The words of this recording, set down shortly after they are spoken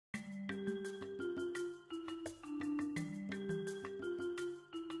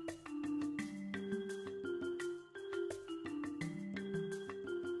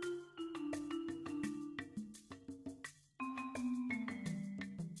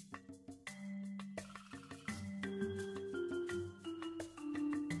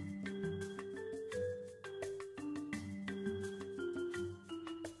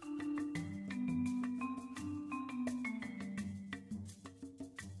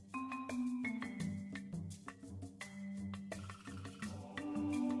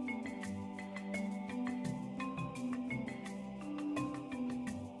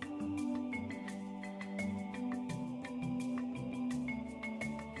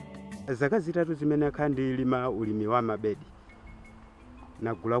Zaka zitatu zimene khandilima ulimi wa mabedi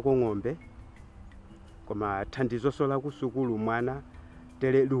nagulako ng'ombe koma thandizo la kusukulu mwana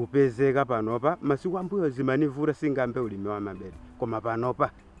tere liupezeka panopa. Masiku ambuyo zimanivuta singambe ulimi wa mabedi koma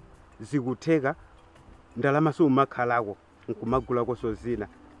panopa zikutheka ndalama sumakhalako nkumagulako sozina.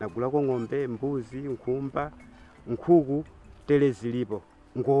 Nagulako ng'ombe, mbuzi, nkhumba, nkhuku tere zilipo,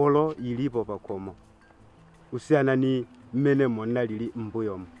 ngolo ilipo pakhomo kusiyana ni mmene mona lili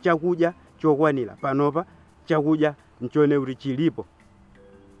mbuyomo. Chakudya chokwanira panopa, chakudya nchone kuti chilipo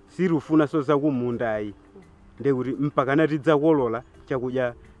sirufuna soza kumundayi nde kuti mpaka tidzakolola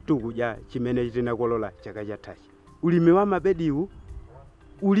chakudya tukudya chimene tinakolola chaka chathachi. Ulimi wa mabediwu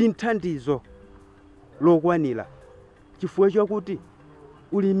uli nthandizo lokwanira chifukwa chakuti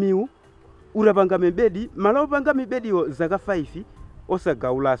ulimiwu urapanga mibedi malo opanga mibediwo zaka 5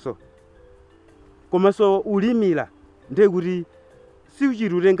 osagaulaso komanso ulimira nde kuti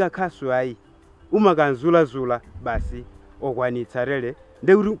siuchirutenga khasu ayi umakanzulazula basi okwanitsa lere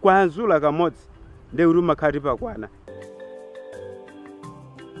nde kuti kwanzula kamodzi nde kuti umakhati pakwana.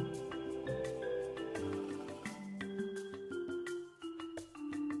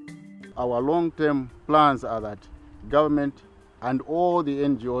 Our long-term plans are that government and all the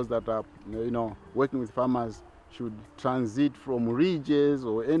NGOs that are working with farmers should transit from ridges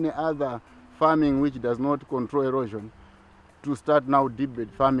or any other farming which does not control erosion to start now deep bed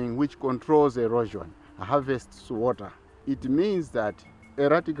farming which controls erosion, harvests water. It means that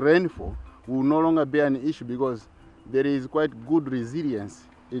erratic rainfall will no longer be an issue because there is quite good resilience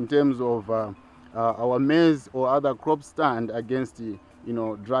in terms of our maize or other crops stand against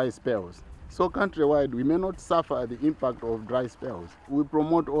dry spells. So countrywide, we may not suffer the impact of dry spells. We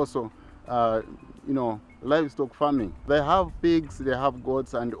promote also, livestock farming. They have pigs, they have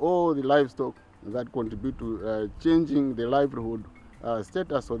goats, and all the livestock that contribute to changing the livelihood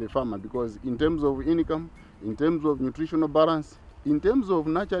status of the farmer. Because in terms of income, in terms of nutritional balance, in terms of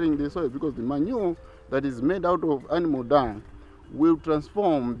nurturing the soil, because the manure that is made out of animal dung will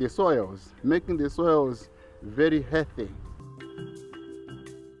transform the soils, making the soils very healthy.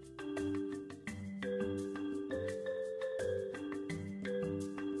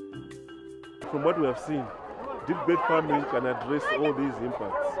 From what we have seen, deep bed farming can address all these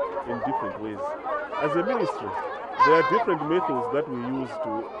impacts in different ways. As a ministry, there are different methods that we use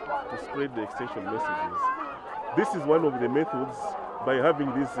to spread the extension messages. This is one of the methods by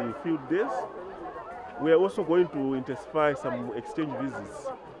having these field days. We are also going to intensify some exchange visits.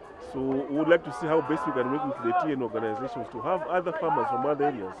 So we would like to see how best we can work with the Tiyeni organizations to have other farmers from other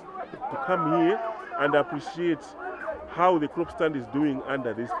areas to come here and appreciate how the crop stand is doing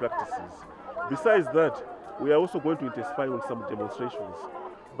under these practices. Besides that, we are also going to intensify on some demonstrations.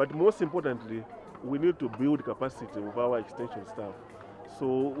 But most importantly, we need to build capacity of our extension staff.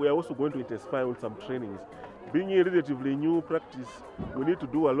 So we are also going to intensify on some trainings. Being a relatively new practice, we need to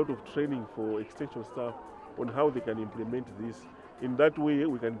do a lot of training for extension staff on how they can implement this. In that way,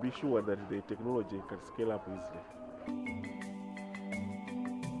 we can be sure that the technology can scale up easily.